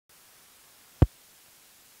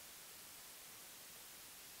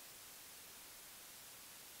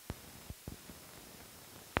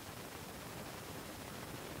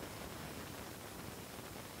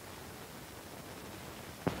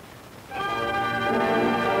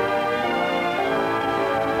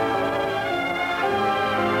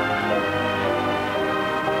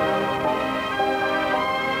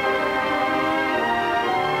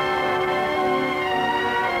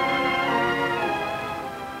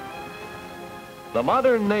The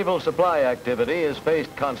modern naval supply activity is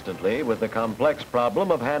faced constantly with the complex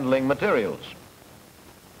problem of handling materials.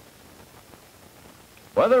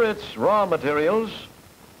 Whether it's raw materials,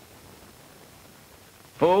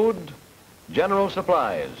 food, general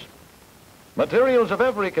supplies, materials of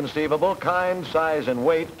every conceivable kind, size, and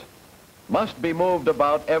weight must be moved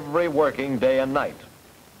about every working day and night.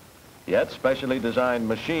 Yet specially designed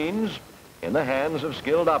machines in the hands of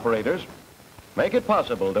skilled operators make it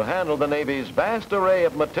possible to handle the Navy's vast array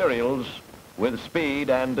of materials with speed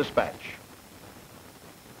and dispatch.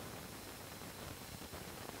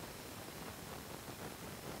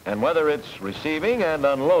 And whether it's receiving and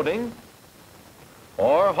unloading,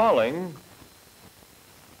 or hauling,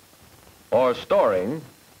 or storing,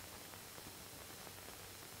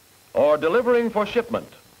 or delivering for shipment,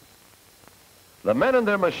 the men and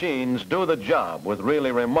their machines do the job with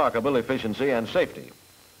really remarkable efficiency and safety.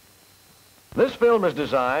 This film is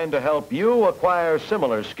designed to help you acquire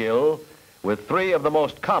similar skill with three of the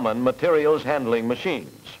most common materials handling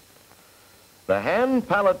machines: the hand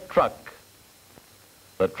pallet truck,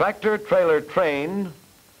 the tractor trailer train,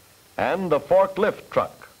 and the forklift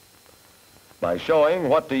truck, by showing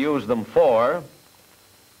what to use them for,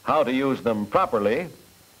 how to use them properly,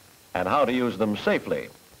 and how to use them safely.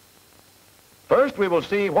 First, we will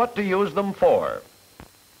see what to use them for.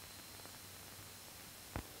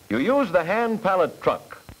 You use the hand pallet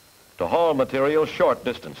truck to haul material short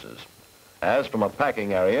distances, as from a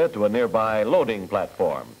packing area to a nearby loading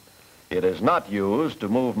platform. It is not used to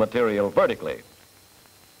move material vertically.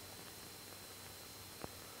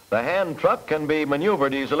 The hand truck can be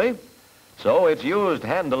maneuvered easily, so it's used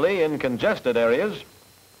handily in congested areas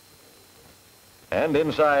and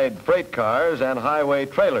inside freight cars and highway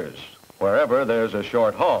trailers, wherever there's a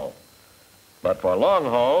short haul. But for long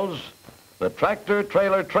hauls, the tractor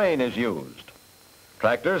trailer train is used.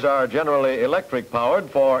 Tractors are generally electric powered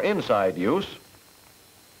for inside use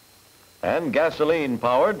and gasoline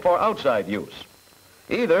powered for outside use.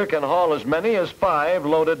 Either can haul as many as 5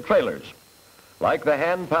 loaded trailers. Like the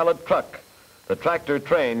hand pallet truck, the tractor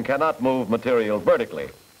train cannot move material vertically.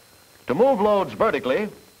 To move loads vertically,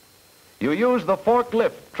 you use the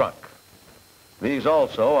forklift truck. These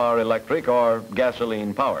also are electric or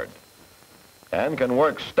gasoline powered and can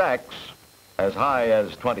work stacks as high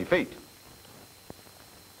as 20 feet.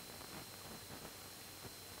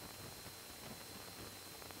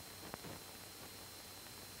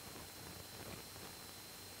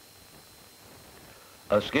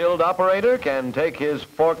 A skilled operator can take his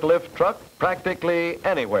forklift truck practically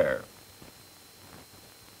anywhere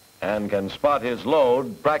and can spot his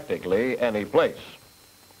load practically any place.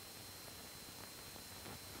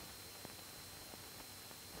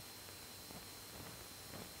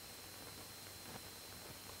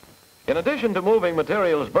 In addition to moving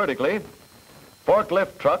materials vertically,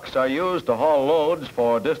 forklift trucks are used to haul loads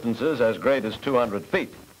for distances as great as 200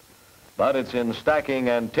 feet. But it's in stacking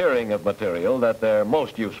and tiering of material that they're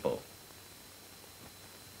most useful.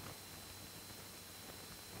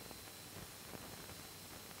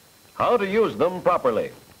 How to use them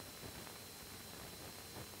properly.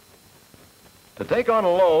 To take on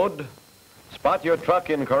a load, spot your truck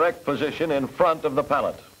in correct position in front of the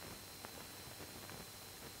pallet.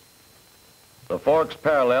 The forks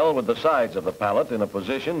parallel with the sides of the pallet in a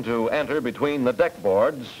position to enter between the deck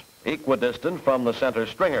boards, equidistant from the center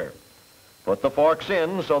stringer. Put the forks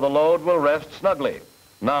in so the load will rest snugly.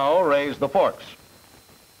 Now raise the forks.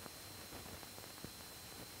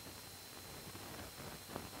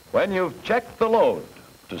 When you've checked the load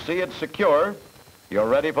to see it's secure, you're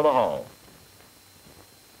ready for the haul.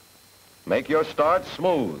 Make your start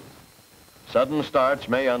smooth. Sudden starts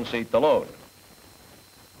may unseat the load.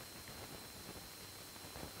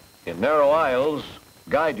 In narrow aisles,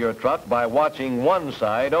 guide your truck by watching one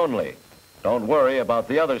side only. Don't worry about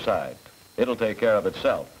the other side. It'll take care of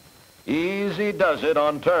itself. Easy does it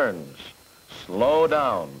on turns. Slow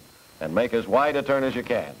down and make as wide a turn as you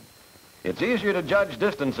can. It's easier to judge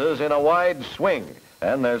distances in a wide swing,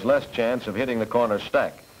 and there's less chance of hitting the corner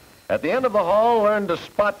stack. At the end of the haul, learn to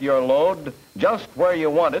spot your load just where you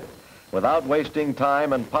want it without wasting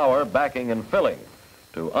time and power backing and filling.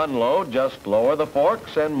 To unload, just lower the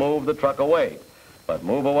forks and move the truck away. But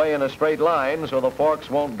move away in a straight line so the forks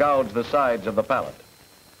won't gouge the sides of the pallet.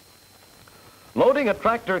 Loading a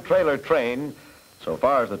tractor-trailer train, so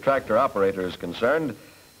far as the tractor operator is concerned,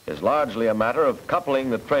 is largely a matter of coupling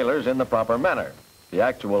the trailers in the proper manner. The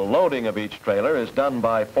actual loading of each trailer is done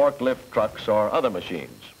by forklift trucks or other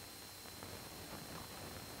machines.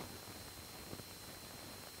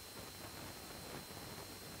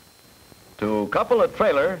 To couple a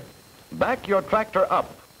trailer, back your tractor up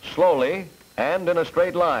slowly and in a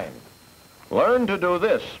straight line. Learn to do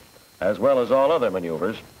this, as well as all other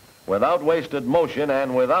maneuvers, without wasted motion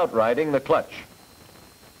and without riding the clutch.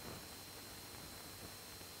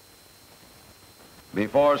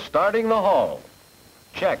 Before starting the haul,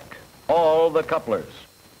 check all the couplers.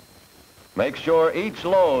 Make sure each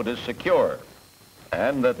load is secure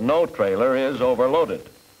and that no trailer is overloaded.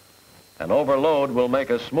 An overload will make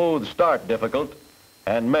a smooth start difficult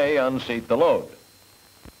and may unseat the load.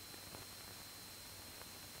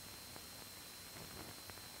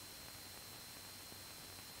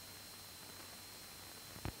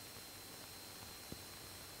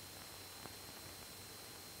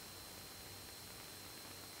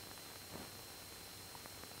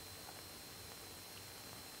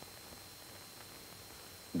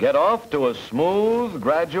 Get off to a smooth,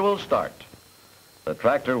 gradual start. The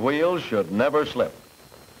tractor wheels should never slip.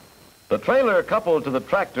 The trailer coupled to the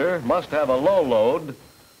tractor must have a low load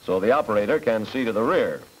so the operator can see to the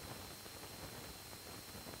rear.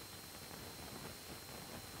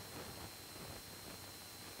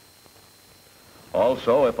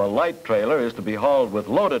 Also, if a light trailer is to be hauled with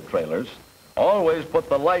loaded trailers, always put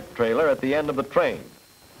the light trailer at the end of the train.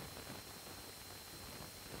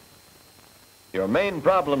 Your main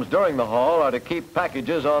problems during the haul are to keep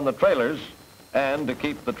packages on the trailers and to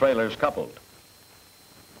keep the trailers coupled.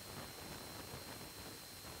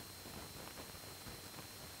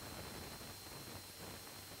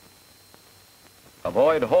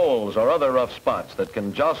 Avoid holes or other rough spots that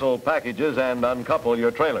can jostle packages and uncouple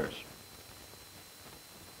your trailers.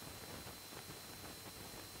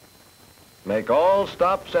 Make all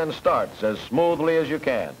stops and starts as smoothly as you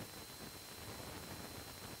can.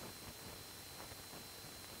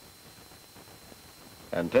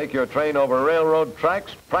 And take your train over railroad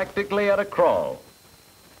tracks practically at a crawl.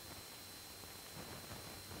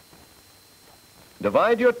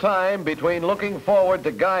 Divide your time between looking forward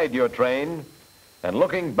to guide your train and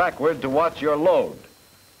looking backward to watch your load.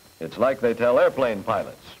 It's like they tell airplane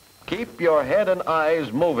pilots, keep your head and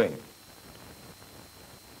eyes moving.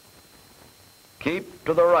 Keep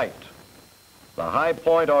to the right. The high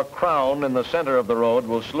point or crown in the center of the road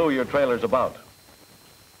will slew your trailers about.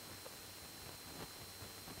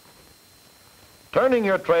 Turning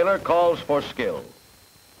your trailer calls for skill.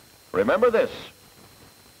 Remember this,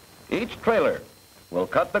 each trailer will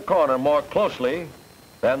cut the corner more closely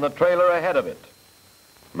than the trailer ahead of it.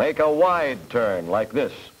 Make a wide turn like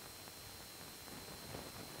this.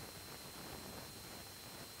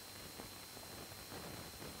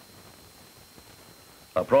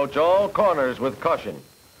 Approach all corners with caution.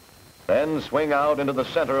 Then swing out into the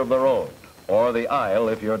center of the road, or the aisle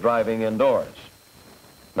if you're driving indoors.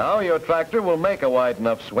 Now your tractor will make a wide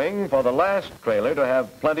enough swing for the last trailer to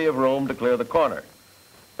have plenty of room to clear the corner.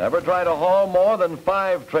 Never try to haul more than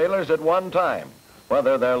 5 trailers at one time,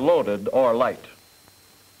 whether they're loaded or light.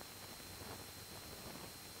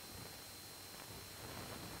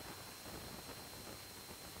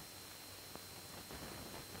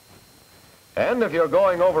 And if you're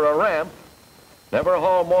going over a ramp, never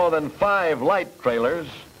haul more than 5 light trailers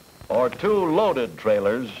or 2 loaded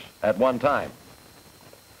trailers at one time.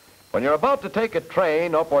 When you're about to take a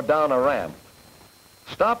train up or down a ramp,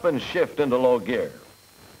 stop and shift into low gear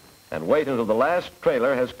and wait until the last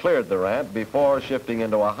trailer has cleared the ramp before shifting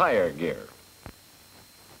into a higher gear.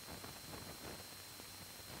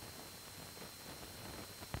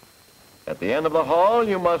 At the end of the haul,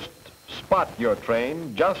 you must spot your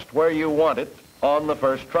train just where you want it on the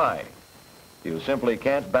first try. You simply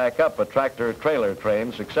can't back up a tractor-trailer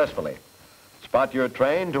train successfully. Spot your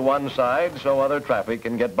train to one side so other traffic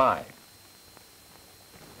can get by.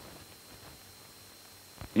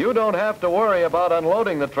 You don't have to worry about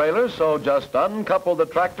unloading the trailers, so just uncouple the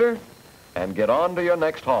tractor and get on to your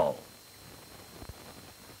next haul.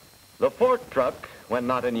 The fork truck, when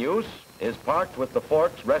not in use, is parked with the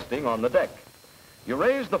forks resting on the deck. You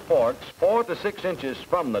raise the forks 4 to 6 inches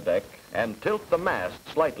from the deck and tilt the mast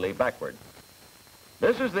slightly backward.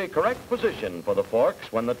 This is the correct position for the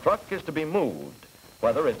forks when the truck is to be moved,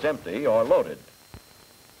 whether it's empty or loaded.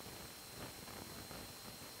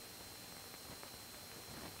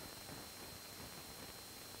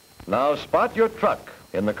 Now spot your truck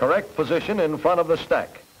in the correct position in front of the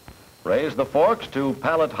stack. Raise the forks to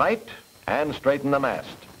pallet height and straighten the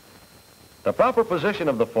mast. The proper position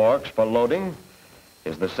of the forks for loading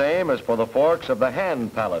is the same as for the forks of the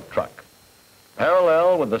hand pallet truck.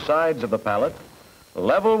 Parallel with the sides of the pallet,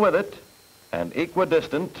 level with it, and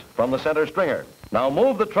equidistant from the center stringer. Now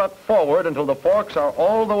move the truck forward until the forks are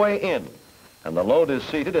all the way in and the load is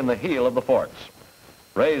seated in the heel of the forks.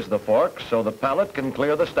 Raise the forks so the pallet can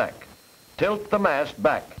clear the stack. tilt the mast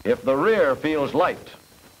back. If the rear feels light,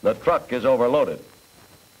 the truck is overloaded.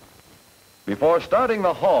 Before starting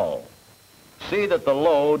the haul, see that the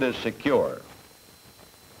load is secure.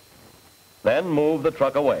 Then move the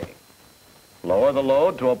truck away. Lower the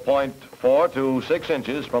load to a point 4 to 6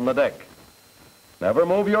 inches from the deck. Never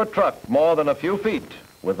move your truck more than a few feet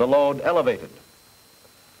with the load elevated.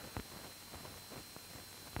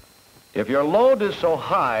 If your load is so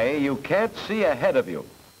high you can't see ahead of you,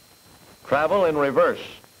 travel in reverse.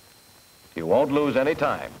 You won't lose any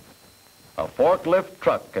time. A forklift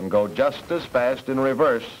truck can go just as fast in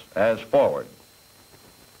reverse as forward.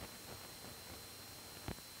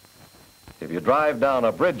 If you drive down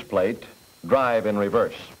a bridge plate, drive in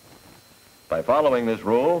reverse. By following this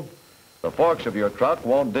rule, the forks of your truck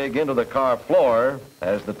won't dig into the car floor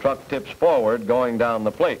as the truck tips forward going down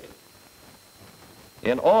the plate.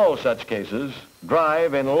 In all such cases,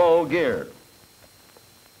 drive in low gear.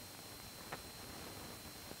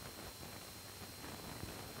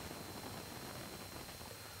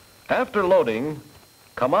 After loading,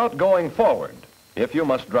 come out going forward if you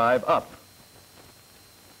must drive up.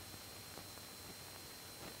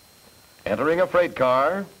 Entering a freight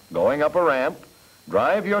car, going up a ramp,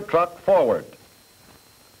 drive your truck forward.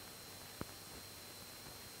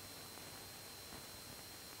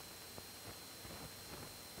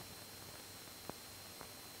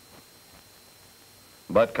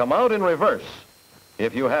 But come out in reverse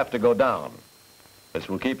if you have to go down. This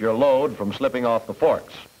will keep your load from slipping off the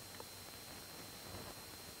forks.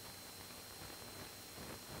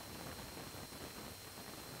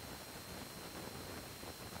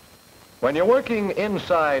 When you're working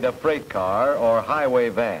inside a freight car or highway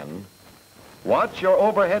van, watch your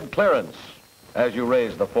overhead clearance as you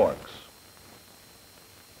raise the forks.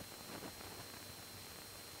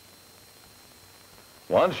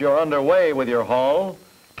 Once you're underway with your haul,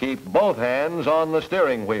 keep both hands on the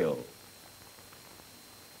steering wheel.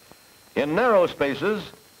 In narrow spaces,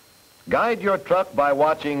 guide your truck by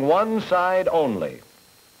watching one side only.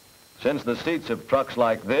 Since the seats of trucks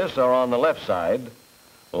like this are on the left side,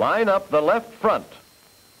 line up the left front,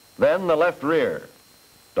 then the left rear.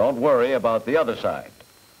 Don't worry about the other side.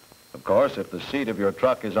 Of course, if the seat of your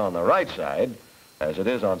truck is on the right side, as it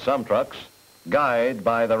is on some trucks, guide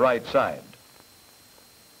by the right side.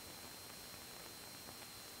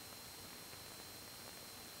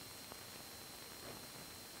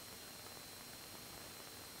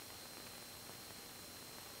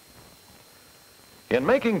 In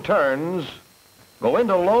making turns, go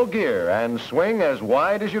into low gear and swing as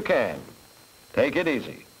wide as you can. Take it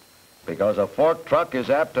easy, because a fork truck is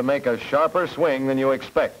apt to make a sharper swing than you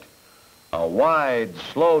expect. A wide,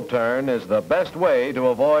 slow turn is the best way to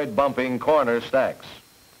avoid bumping corner stacks.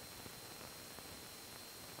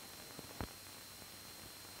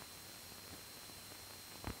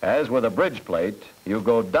 As with a bridge plate, you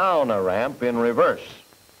go down a ramp in reverse.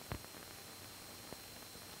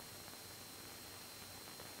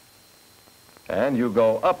 And you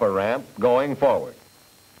go up a ramp going forward.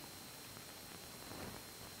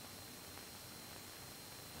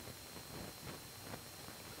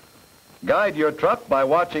 Guide your truck by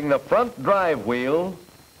watching the front drive wheel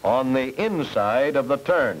on the inside of the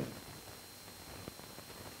turn.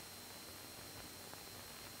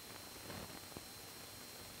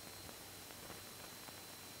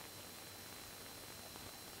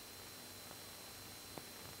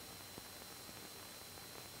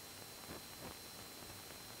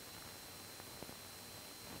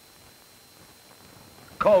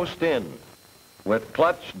 Coast in with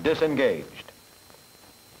clutch disengaged.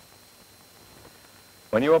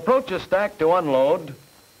 When you approach a stack to unload,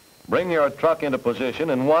 bring your truck into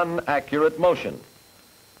position in one accurate motion.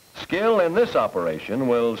 Skill in this operation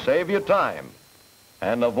will save you time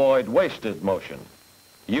and avoid wasted motion.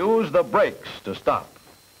 Use the brakes to stop.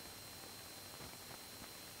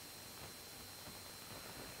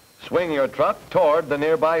 Swing your truck toward the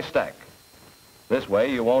nearby stack. This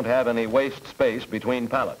way you won't have any waste space between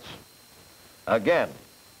pallets. Again,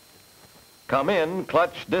 come in,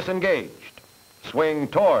 clutch disengaged. Swing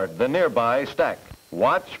toward the nearby stack.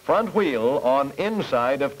 Watch front wheel on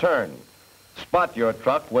inside of turn. Spot your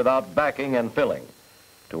truck without backing and filling.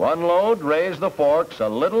 To unload, raise the forks a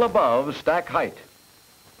little above stack height.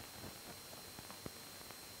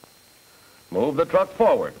 Move the truck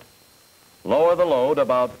forward. Lower the load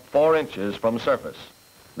about 4 inches from surface.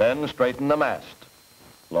 Then straighten the mast.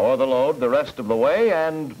 Lower the load the rest of the way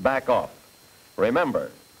and back off. Remember,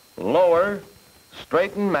 lower,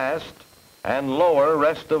 straighten mast, and lower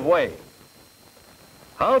rest of way.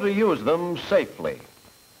 How to use them safely.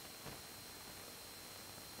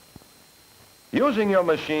 Using your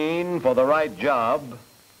machine for the right job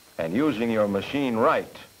and using your machine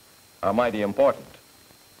right are mighty important.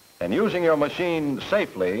 And using your machine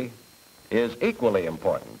safely is equally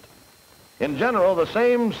important. In general, the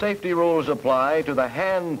same safety rules apply to the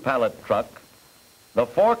hand pallet truck, the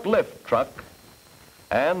forklift truck,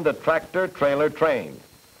 and the tractor-trailer train.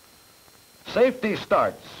 Safety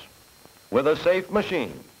starts with a safe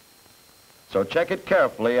machine, so check it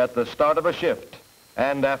carefully at the start of a shift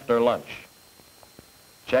and after lunch.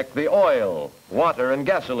 Check the oil, water, and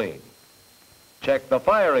gasoline. Check the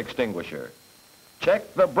fire extinguisher.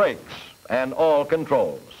 Check the brakes and all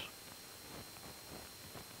controls.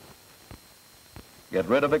 Get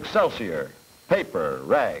rid of Excelsior, paper,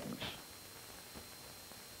 rags.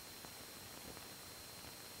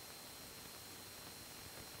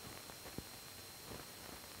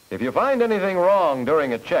 If you find anything wrong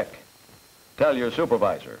during a check, tell your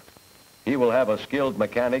supervisor. He will have a skilled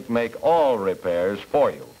mechanic make all repairs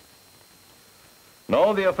for you.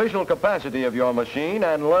 Know the official capacity of your machine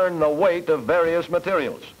and learn the weight of various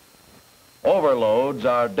materials. Overloads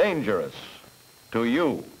are dangerous to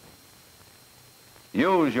you.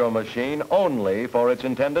 Use your machine only for its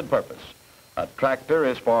intended purpose. A tractor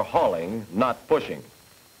is for hauling, not pushing.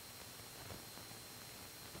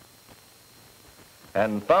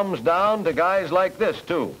 And thumbs down to guys like this,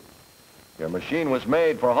 too. Your machine was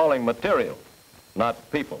made for hauling material, not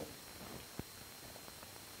people.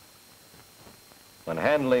 When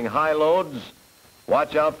handling high loads,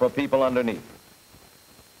 watch out for people underneath.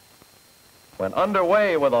 When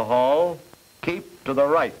underway with a haul, keep to the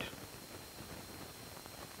right.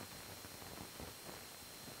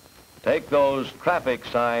 Take those traffic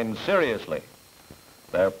signs seriously.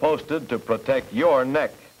 They're posted to protect your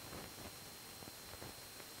neck.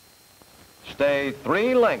 Stay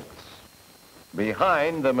 3 lengths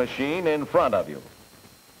behind the machine in front of you.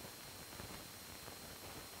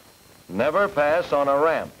 Never pass on a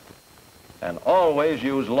ramp, and always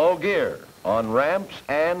use low gear on ramps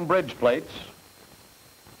and bridge plates,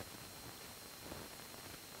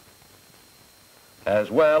 as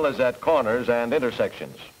well as at corners and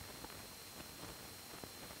intersections.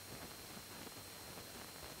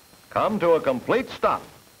 Come to a complete stop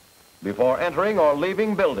before entering or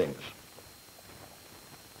leaving buildings.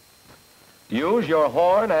 Use your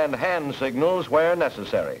horn and hand signals where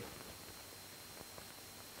necessary.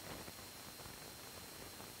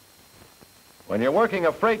 When you're working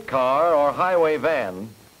a freight car or highway van,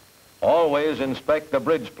 always inspect the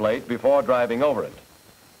bridge plate before driving over it.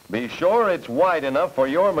 Be sure it's wide enough for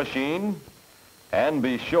your machine, and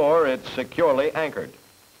be sure it's securely anchored.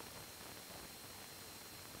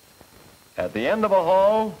 At the end of a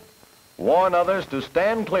haul, warn others to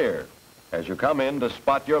stand clear as you come in to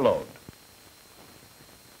spot your load.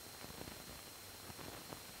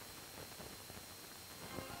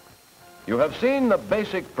 You have seen the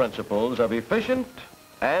basic principles of efficient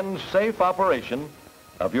and safe operation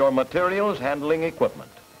of your materials handling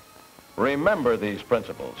equipment. Remember these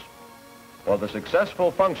principles, for the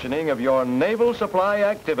successful functioning of your naval supply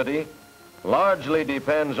activity largely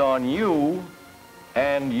depends on you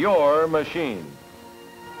and your machine.